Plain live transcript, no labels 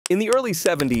In the early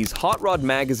 70s, Hot Rod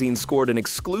magazine scored an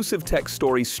exclusive tech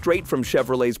story straight from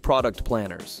Chevrolet's product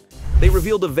planners. They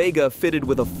revealed a Vega fitted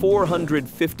with a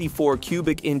 454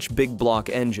 cubic inch big block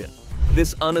engine.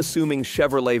 This unassuming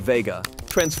Chevrolet Vega,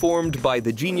 transformed by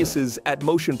the geniuses at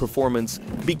Motion Performance,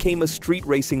 became a street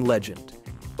racing legend.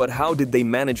 But how did they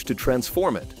manage to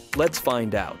transform it? Let's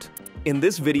find out. In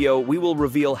this video, we will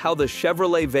reveal how the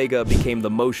Chevrolet Vega became the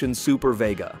Motion Super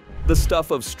Vega, the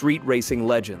stuff of street racing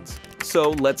legends.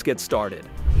 So let's get started.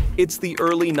 It's the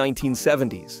early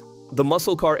 1970s. The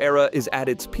muscle car era is at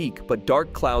its peak, but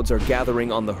dark clouds are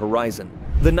gathering on the horizon.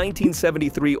 The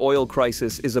 1973 oil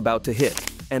crisis is about to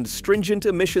hit, and stringent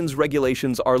emissions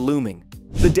regulations are looming.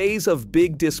 The days of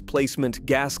big displacement,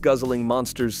 gas-guzzling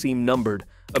monsters seem numbered.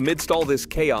 Amidst all this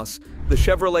chaos, the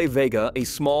Chevrolet Vega, a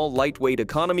small, lightweight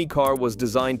economy car, was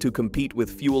designed to compete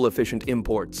with fuel-efficient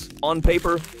imports. On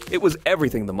paper, it was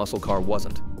everything the muscle car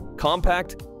wasn't.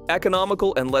 Compact,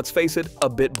 economical, and let's face it, a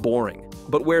bit boring.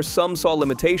 But where some saw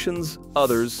limitations,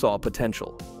 others saw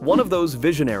potential. One of those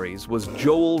visionaries was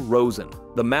Joel Rosen,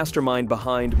 the mastermind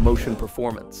behind Motion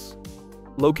Performance.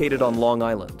 Located on Long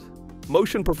Island,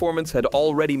 Motion Performance had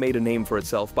already made a name for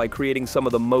itself by creating some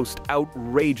of the most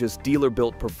outrageous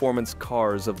dealer-built performance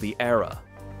cars of the era.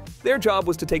 Their job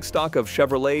was to take stock of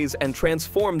Chevrolets and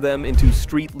transform them into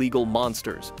street-legal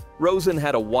monsters. Rosen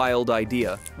had a wild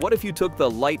idea. What if you took the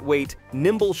lightweight,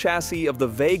 nimble chassis of the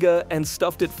Vega and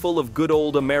stuffed it full of good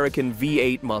old American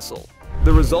V8 muscle?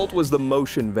 The result was the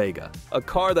Motion Vega, a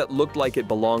car that looked like it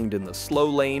belonged in the slow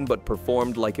lane but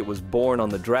performed like it was born on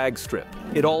the drag strip.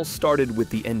 It all started with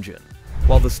the engine.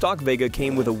 While the stock Vega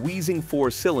came with a wheezing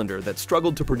four-cylinder that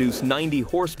struggled to produce 90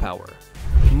 horsepower,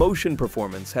 Motion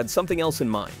Performance had something else in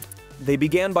mind. They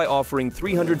began by offering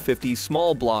 350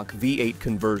 small block V8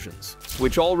 conversions,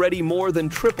 which already more than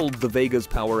tripled the Vega's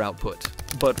power output.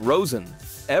 But Rosen,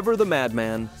 ever the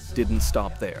madman, didn't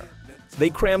stop there. They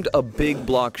crammed a big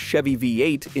block Chevy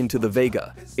V8 into the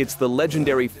Vega. It's the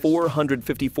legendary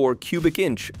 454 cubic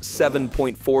inch,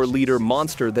 7.4-liter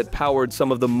monster that powered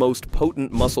some of the most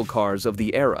potent muscle cars of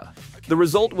the era. The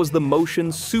result was the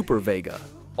Motion Super Vega,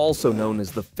 also known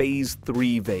as the Phase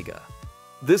 3 Vega.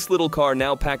 This little car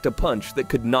now packed a punch that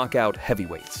could knock out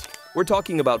heavyweights. We're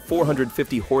talking about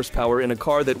 450 horsepower in a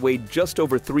car that weighed just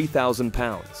over 3,000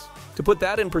 pounds. To put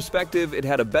that in perspective, it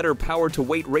had a better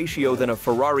power-to-weight ratio than a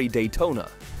Ferrari Daytona.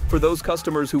 For those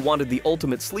customers who wanted the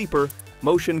ultimate sleeper,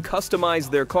 Motion customized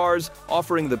their cars,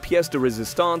 offering the pièce de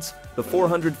résistance, the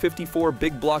 454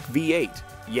 big block V8.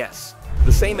 Yes,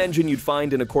 the same engine you'd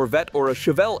find in a Corvette or a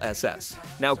Chevelle SS,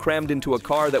 now crammed into a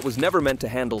car that was never meant to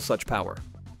handle such power.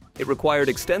 It required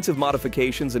extensive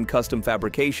modifications and custom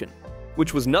fabrication,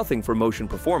 which was nothing for Motion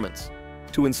Performance.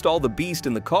 To install the beast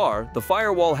in the car, the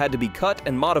firewall had to be cut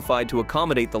and modified to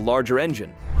accommodate the larger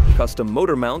engine. Custom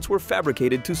motor mounts were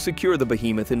fabricated to secure the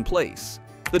behemoth in place.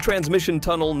 The transmission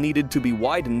tunnel needed to be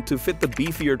widened to fit the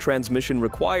beefier transmission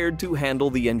required to handle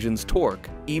the engine's torque.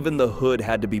 Even the hood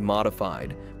had to be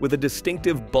modified, with a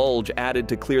distinctive bulge added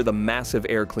to clear the massive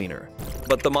air cleaner.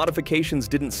 But the modifications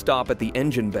didn't stop at the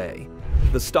engine bay.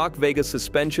 The stock Vega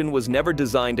suspension was never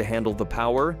designed to handle the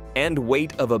power and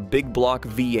weight of a big block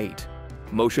V8.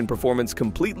 Motion Performance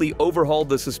completely overhauled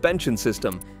the suspension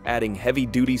system, adding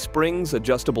heavy-duty springs,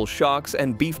 adjustable shocks,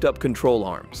 and beefed-up control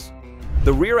arms.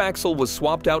 The rear axle was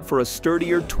swapped out for a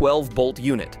sturdier 12-bolt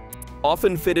unit,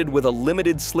 often fitted with a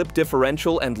limited slip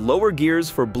differential and lower gears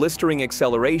for blistering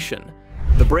acceleration.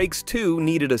 The brakes, too,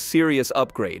 needed a serious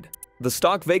upgrade. The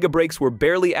stock Vega brakes were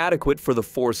barely adequate for the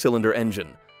four-cylinder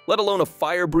engine, let alone a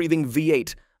fire-breathing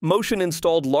V8. Motion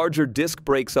installed larger disc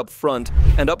brakes up front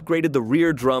and upgraded the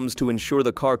rear drums to ensure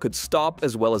the car could stop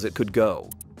as well as it could go.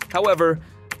 However,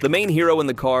 the main hero in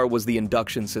the car was the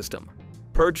induction system.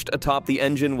 Perched atop the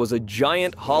engine was a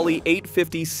giant Holley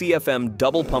 850 CFM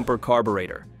double-pumper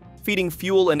carburetor, feeding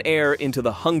fuel and air into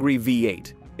the hungry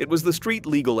V8. It was the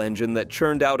street-legal engine that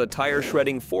churned out a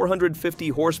tire-shredding 450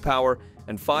 horsepower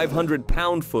and 500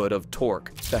 pound-foot of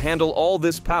torque. To handle all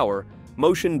this power,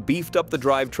 Motion beefed up the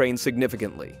drivetrain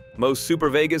significantly. Most Super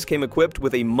Vegas came equipped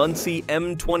with a Muncie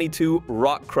M22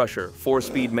 Rock Crusher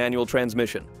 4-speed manual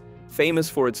transmission, famous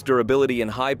for its durability and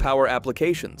high-power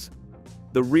applications.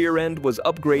 The rear end was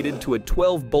upgraded to a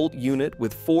 12-bolt unit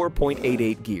with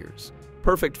 4.88 gears,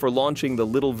 perfect for launching the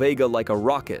little Vega like a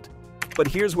rocket. But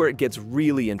here's where it gets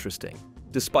really interesting.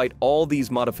 Despite all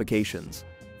these modifications,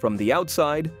 from the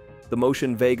outside, the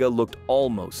Motion Vega looked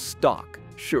almost stock.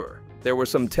 Sure, there were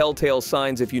some telltale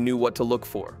signs if you knew what to look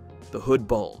for. The hood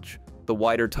bulge, the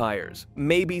wider tires,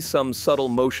 maybe some subtle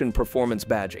Motion Performance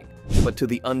badging. But to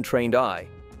the untrained eye,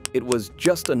 it was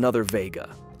just another Vega.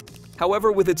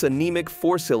 However, with its anemic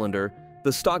four-cylinder,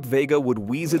 The stock Vega would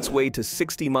wheeze its way to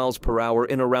 60 miles per hour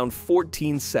in around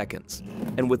 14 seconds.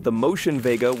 And with the Motion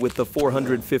Vega with the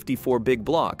 454 big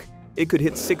block, it could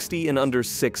hit 60 in under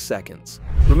 6 seconds.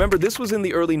 Remember, this was in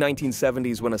the early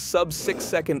 1970s when a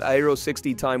sub-6-second Aero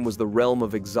 60 time was the realm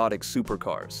of exotic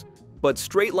supercars. But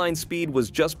straight-line speed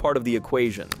was just part of the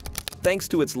equation. Thanks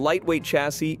to its lightweight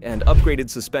chassis and upgraded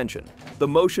suspension, the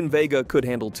Motion Vega could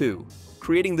handle too.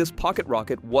 Creating this pocket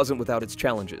rocket wasn't without its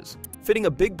challenges. Fitting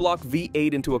a big block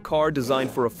V8 into a car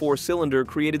designed for a 4-cylinder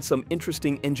created some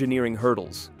interesting engineering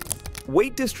hurdles.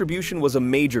 Weight distribution was a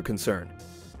major concern.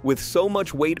 With so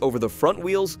much weight over the front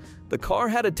wheels, the car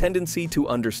had a tendency to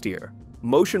understeer.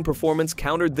 Motion Performance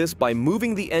countered this by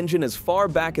moving the engine as far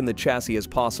back in the chassis as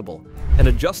possible and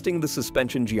adjusting the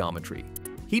suspension geometry.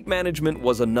 Heat management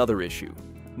was another issue.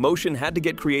 Motion had to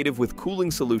get creative with cooling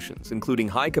solutions, including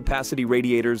high-capacity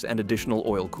radiators and additional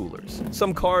oil coolers.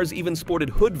 Some cars even sported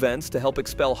hood vents to help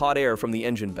expel hot air from the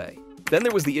engine bay. Then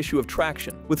there was the issue of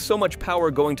traction. With so much power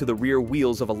going to the rear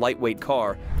wheels of a lightweight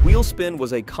car, wheel spin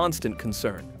was a constant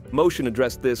concern. Motion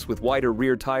addressed this with wider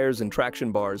rear tires and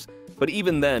traction bars, but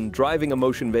even then, driving a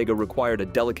Motion Vega required a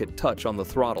delicate touch on the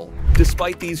throttle.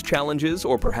 Despite these challenges,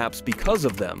 or perhaps because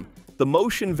of them, the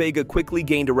Motion Vega quickly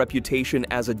gained a reputation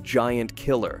as a giant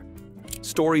killer.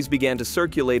 Stories began to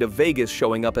circulate of Vegas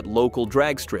showing up at local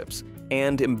drag strips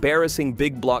and embarrassing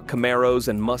big block Camaros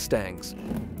and Mustangs.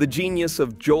 The genius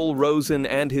of Joel Rosen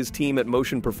and his team at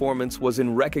Motion Performance was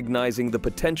in recognizing the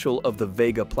potential of the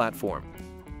Vega platform.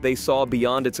 They saw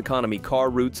beyond its economy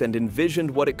car roots and envisioned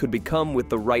what it could become with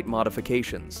the right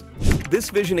modifications.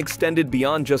 This vision extended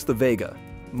beyond just the Vega.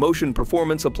 Motion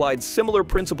Performance applied similar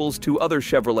principles to other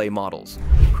Chevrolet models,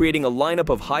 creating a lineup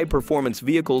of high-performance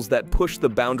vehicles that pushed the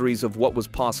boundaries of what was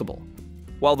possible.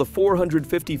 While the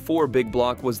 454 big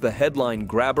block was the headline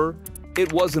grabber,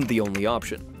 it wasn't the only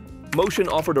option. Motion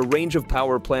offered a range of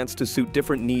power plants to suit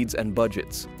different needs and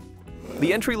budgets.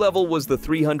 The entry level was the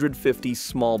 350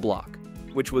 small block,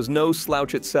 which was no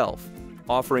slouch itself,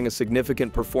 offering a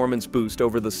significant performance boost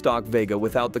over the stock Vega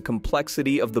without the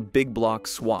complexity of the big block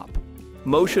swap.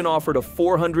 Motion offered a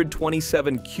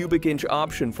 427 cubic inch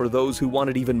option for those who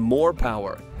wanted even more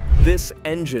power. This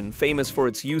engine, famous for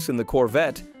its use in the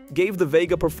Corvette, gave the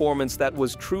Vega performance that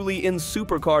was truly in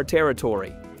supercar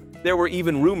territory. There were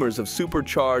even rumors of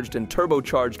supercharged and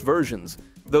turbocharged versions,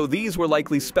 though these were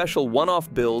likely special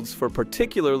one-off builds for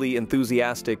particularly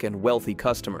enthusiastic and wealthy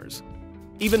customers.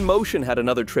 Even Motion had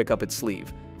another trick up its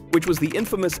sleeve, which was the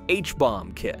infamous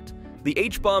H-bomb kit. The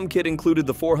H-bomb kit included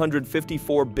the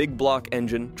 454 big block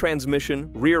engine,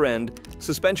 transmission, rear end,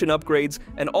 suspension upgrades,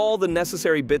 and all the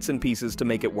necessary bits and pieces to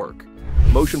make it work.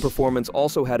 Motion Performance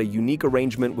also had a unique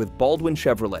arrangement with Baldwin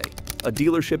Chevrolet, a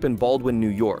dealership in Baldwin, New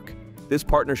York. This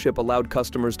partnership allowed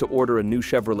customers to order a new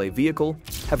Chevrolet vehicle,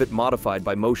 have it modified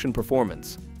by Motion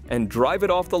Performance, and drive it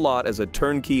off the lot as a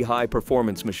turnkey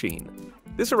high-performance machine.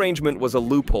 This arrangement was a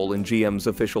loophole in GM's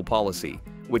official policy,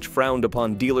 which frowned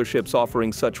upon dealerships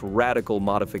offering such radical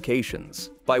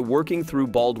modifications. By working through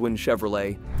Baldwin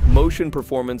Chevrolet, Motion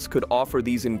Performance could offer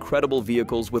these incredible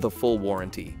vehicles with a full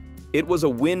warranty. It was a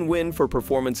win-win for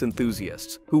performance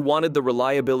enthusiasts who wanted the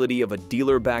reliability of a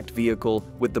dealer-backed vehicle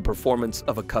with the performance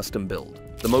of a custom build.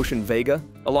 The Motion Vega,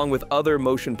 along with other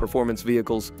Motion Performance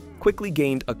vehicles, quickly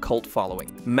gained a cult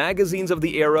following. Magazines of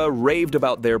the era raved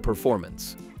about their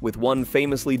performance, with one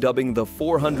famously dubbing the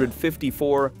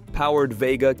 454 powered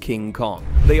Vega King Kong.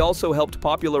 They also helped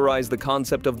popularize the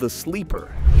concept of the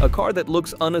sleeper, a car that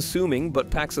looks unassuming but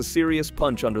packs a serious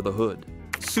punch under the hood.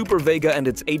 Super Vega and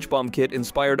its H-bomb kit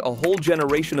inspired a whole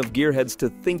generation of gearheads to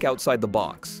think outside the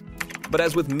box. But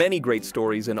as with many great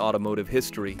stories in automotive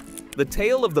history, the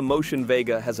tale of the Motion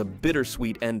Vega has a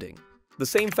bittersweet ending. The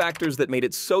same factors that made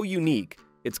it so unique,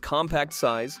 its compact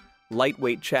size,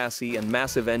 lightweight chassis, and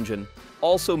massive engine,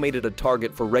 also made it a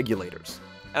target for regulators.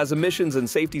 As emissions and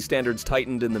safety standards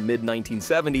tightened in the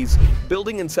mid-1970s,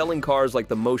 building and selling cars like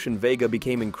the Motion Vega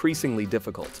became increasingly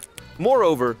difficult.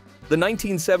 Moreover, the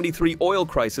 1973 oil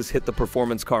crisis hit the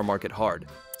performance car market hard.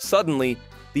 Suddenly,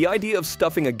 the idea of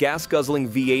stuffing a gas-guzzling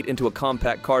V8 into a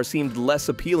compact car seemed less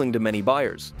appealing to many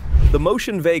buyers. The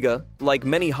Motion Vega, like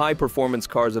many high-performance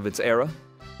cars of its era,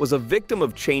 was a victim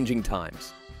of changing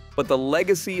times. But the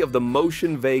legacy of the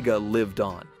Motion Vega lived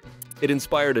on. It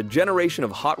inspired a generation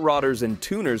of hot rodders and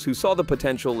tuners who saw the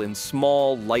potential in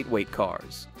small, lightweight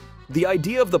cars. The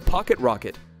idea of the pocket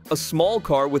rocket, a small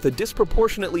car with a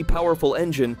disproportionately powerful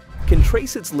engine, can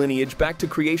trace its lineage back to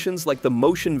creations like the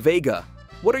Motion Vega.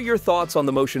 What are your thoughts on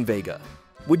the Motion Vega?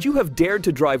 Would you have dared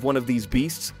to drive one of these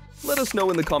beasts? Let us know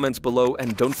in the comments below,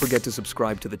 and don't forget to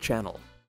subscribe to the channel.